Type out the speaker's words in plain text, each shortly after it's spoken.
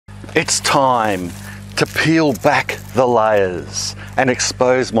It's time to peel back the layers and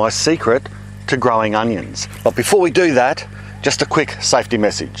expose my secret to growing onions. But before we do that, just a quick safety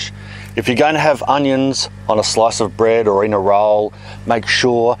message. If you're going to have onions on a slice of bread or in a roll, make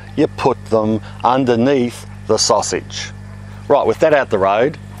sure you put them underneath the sausage. Right, with that out the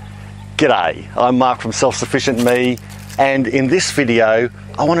road, g'day, I'm Mark from Self Sufficient Me, and in this video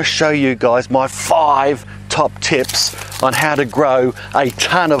I want to show you guys my 5 top tips on how to grow a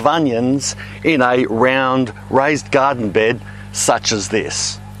ton of onions in a round raised garden bed such as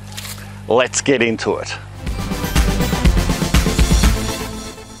this. Let's get into it.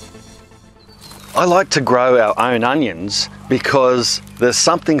 I like to grow our own onions because there's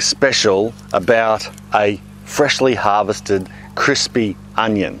something special about a freshly harvested crispy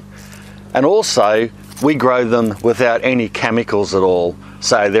onion, and also we grow them without any chemicals at all,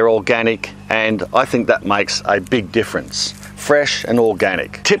 so they're organic, and I think that makes a big difference. Fresh and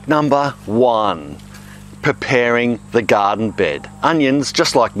organic. Tip number 1, preparing the garden bed. Onions,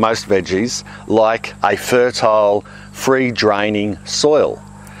 just like most veggies, like a fertile, free draining soil.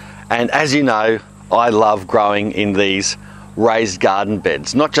 And as you know, I love growing in these raised garden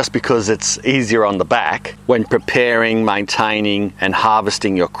beds, not just because it's easier on the back when preparing, maintaining and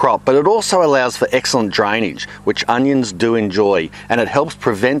harvesting your crop, but it also allows for excellent drainage, which onions do enjoy, and it helps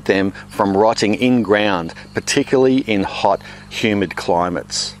prevent them from rotting in ground, particularly in hot, humid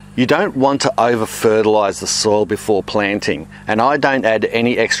climates. You don't want to over fertilise the soil before planting, and I don't add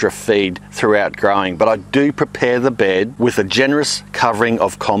any extra feed throughout growing, but I do prepare the bed with a generous covering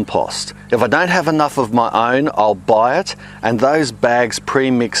of compost. If I don't have enough of my own, I'll buy it, and those bags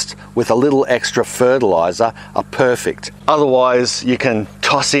pre-mixed with a little extra fertiliser are perfect. Otherwise, you can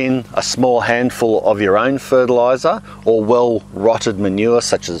toss in a small handful of your own fertiliser or well-rotted manure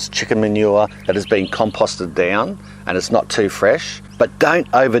such as chicken manure that has been composted down and it's not too fresh. But don't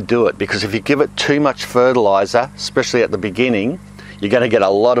overdo it, because if you give it too much fertiliser, especially at the beginning, you're going to get a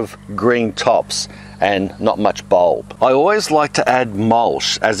lot of green tops and not much bulb. I always like to add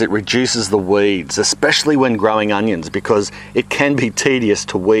mulch as it reduces the weeds, especially when growing onions, because it can be tedious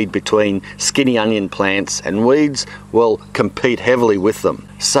to weed between skinny onion plants, and weeds will compete heavily with them.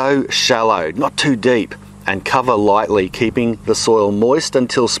 Sow shallow, not too deep, and cover lightly, keeping the soil moist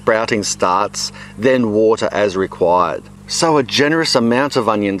until sprouting starts, then water as required. Sow a generous amount of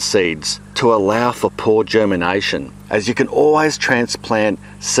onion seeds to allow for poor germination, as you can always transplant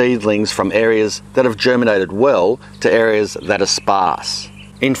seedlings from areas that have germinated well to areas that are sparse.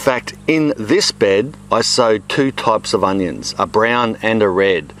 In fact, in this bed I sowed 2 types of onions, a brown and a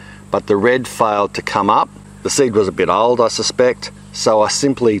red, but the red failed to come up. The seed was a bit old, I suspect, so I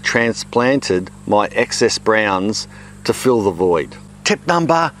simply transplanted my excess browns to fill the void. Tip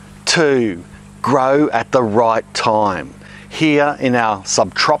number 2, grow at the right time. Here in our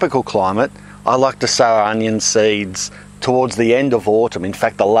subtropical climate, I like to sow our onion seeds towards the end of autumn, in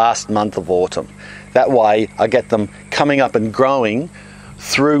fact the last month of autumn. That way I get them coming up and growing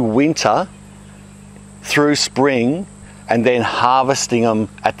through winter, through spring, and then harvesting them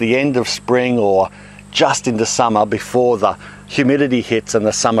at the end of spring or just into summer before the humidity hits and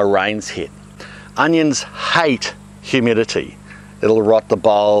the summer rains hit. Onions hate humidity. It'll rot the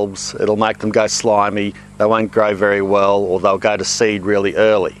bulbs, it'll make them go slimy, they won't grow very well, or they'll go to seed really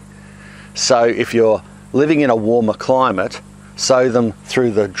early. So if you're living in a warmer climate, sow them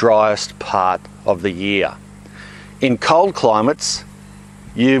through the driest part of the year. In cold climates,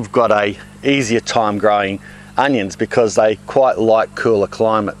 you've got a easier time growing onions because they quite like cooler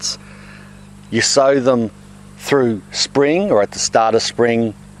climates. You sow them through spring or at the start of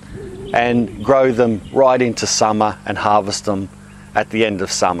spring and grow them right into summer and harvest them at the end of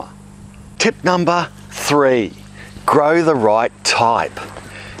summer. Tip number 3, grow the right type.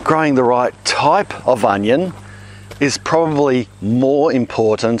 Growing the right type of onion is probably more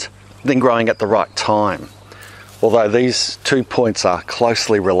important than growing at the right time. Although these 2 points are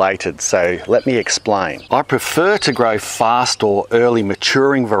closely related, so let me explain. I prefer to grow fast or early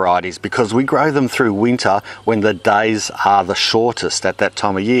maturing varieties because we grow them through winter when the days are the shortest at that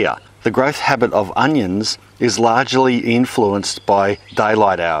time of year. The growth habit of onions is largely influenced by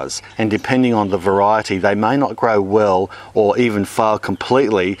daylight hours, and depending on the variety, they may not grow well or even fail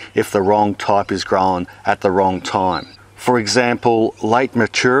completely if the wrong type is grown at the wrong time. For example, late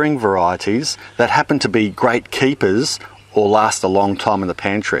maturing varieties that happen to be great keepers or last a long time in the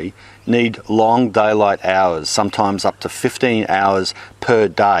pantry need long daylight hours, sometimes up to 15 hours per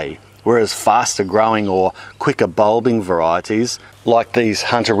day, whereas faster growing or quicker bulbing varieties like these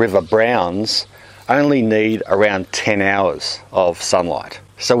Hunter River Browns only need around 10 hours of sunlight.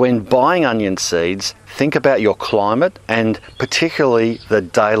 So when buying onion seeds, think about your climate and particularly the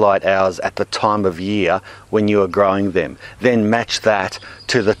daylight hours at the time of year when you are growing them. Then match that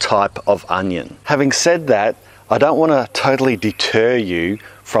to the type of onion. Having said that, I don't want to totally deter you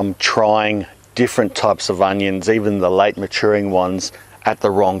from trying different types of onions, even the late maturing ones, at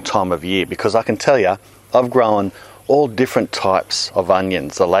the wrong time of year, because I can tell you, I've grown all different types of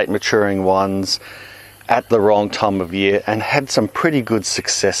onions, the late maturing ones, at the wrong time of year, and had some pretty good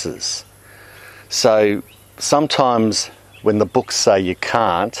successes. So sometimes when the books say you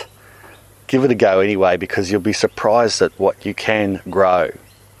can't, give it a go anyway, because you'll be surprised at what you can grow.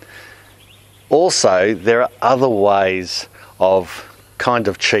 Also, there are other ways of kind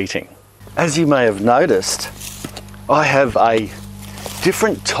of cheating. As you may have noticed, I have a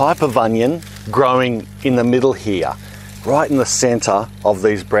different type of onion growing in the middle here, right in the center of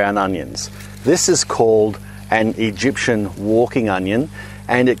these brown onions. This is called an Egyptian walking onion,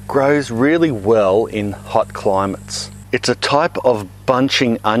 and it grows really well in hot climates. It's a type of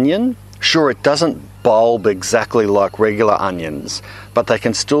bunching onion. Sure, it doesn't bulb exactly like regular onions, but they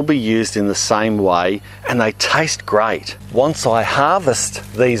can still be used in the same way, and they taste great. Once I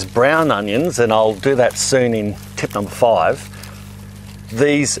harvest these brown onions, and I'll do that soon in tip number 5,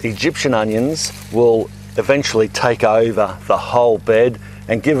 these Egyptian onions will eventually take over the whole bed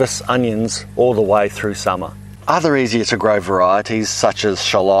and give us onions all the way through summer. Other easier to grow varieties such as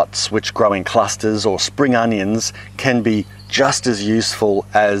shallots, which grow in clusters, or spring onions, can be just as useful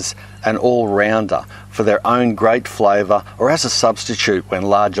as an all-rounder for their own great flavour, or as a substitute when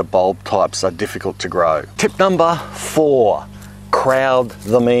larger bulb types are difficult to grow. Tip number 4, crowd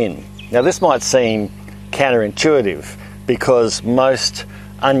them in. Now this might seem counterintuitive, because most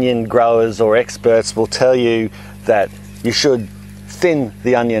onion growers or experts will tell you that you should thin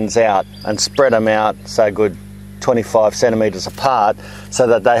the onions out and spread them out, say good 25 centimetres apart, so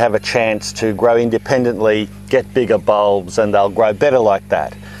that they have a chance to grow independently, get bigger bulbs, and they'll grow better like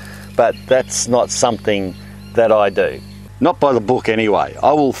that. But that's not something that I do. Not by the book anyway.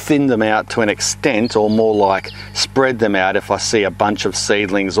 I will thin them out to an extent, or more like spread them out if I see a bunch of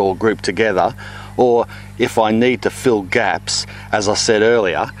seedlings all grouped together, or if I need to fill gaps, as I said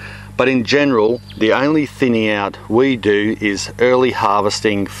earlier. But in general, the only thinning out we do is early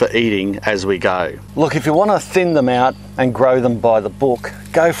harvesting for eating as we go. Look, if you want to thin them out and grow them by the book,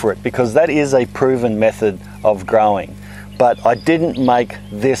 go for it, because that is a proven method of growing. But I didn't make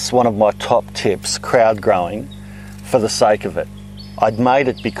this one of my top tips, crowd growing, for the sake of it. I'd made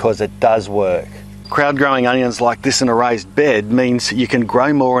it because it does work. Crowd growing onions like this in a raised bed means you can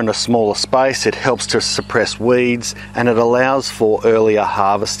grow more in a smaller space, it helps to suppress weeds, and it allows for earlier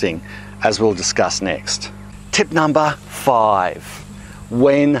harvesting, as we'll discuss next. Tip number 5,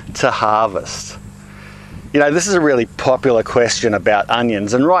 when to harvest. You know, this is a really popular question about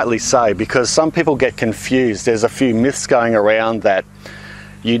onions, and rightly so, because some people get confused. There's a few myths going around that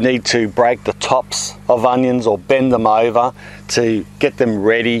you need to break the tops of onions or bend them over to get them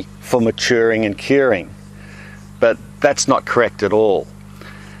ready for maturing and curing. But that's not correct at all.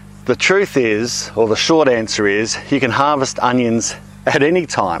 The truth is, or the short answer is, you can harvest onions at any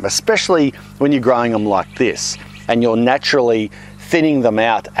time, especially when you're growing them like this, and you're naturally thinning them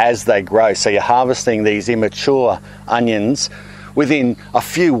out as they grow. So you're harvesting these immature onions. Within a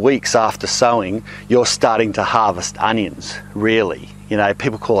few weeks after sowing, you're starting to harvest onions, really. You know,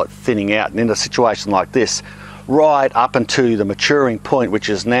 people call it thinning out, and in a situation like this, right up until the maturing point, which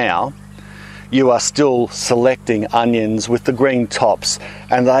is now, you are still selecting onions with the green tops,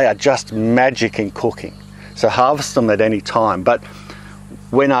 and they are just magic in cooking. So harvest them at any time, but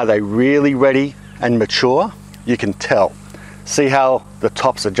when are they really ready and mature? You can tell. See how the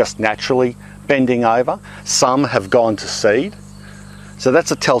tops are just naturally bending over? Some have gone to seed. So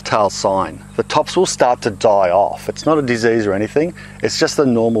that's a telltale sign. The tops will start to die off. It's not a disease or anything, it's just the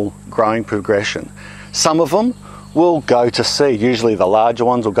normal growing progression. Some of them will go to seed. Usually the larger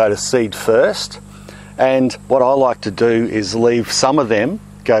ones will go to seed first. And what I like to do is leave some of them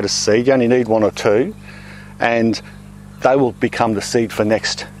go to seed. You only need 1 or 2. And they will become the seed for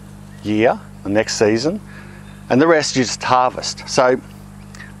next year, the next season. And the rest you just harvest. So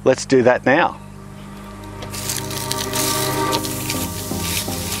let's do that now.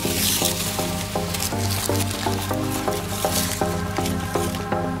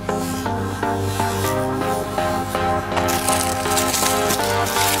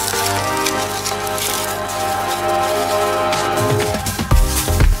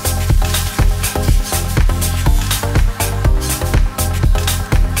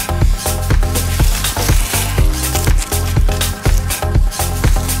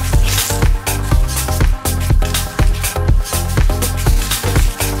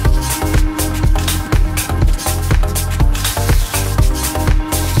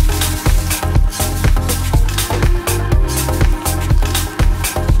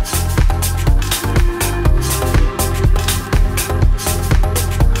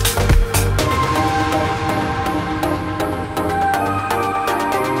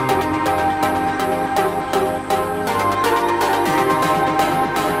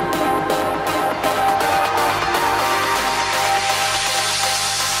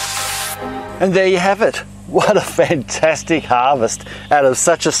 And there you have it. What a fantastic harvest out of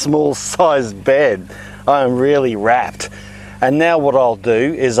such a small sized bed. I am really wrapped. And now what I'll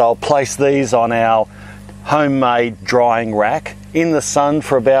do is I'll place these on our homemade drying rack in the sun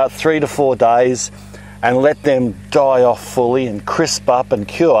for about 3 to 4 days and let them die off fully and crisp up and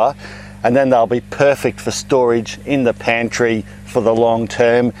cure, and then they'll be perfect for storage in the pantry for the long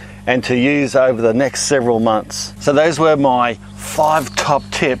term and to use over the next several months. So those were my 5 top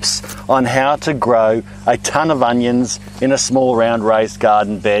tips on how to grow a ton of onions in a small round raised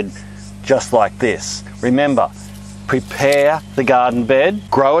garden bed just like this. Remember, prepare the garden bed,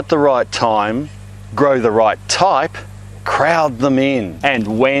 grow at the right time, grow the right type, crowd them in,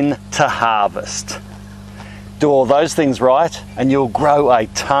 and when to harvest. Do all those things right and you'll grow a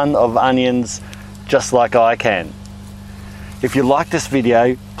ton of onions just like I can. If you like this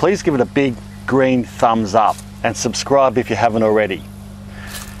video, please give it a big green thumbs up and subscribe if you haven't already.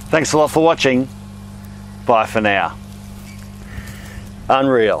 Thanks a lot for watching. Bye for now.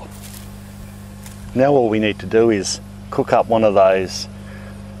 Unreal. Now all we need to do is cook up one of those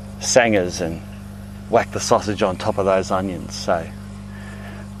sangers and whack the sausage on top of those onions. So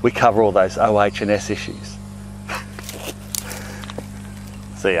we cover all those OH and S issues.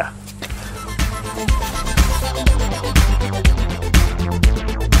 See ya.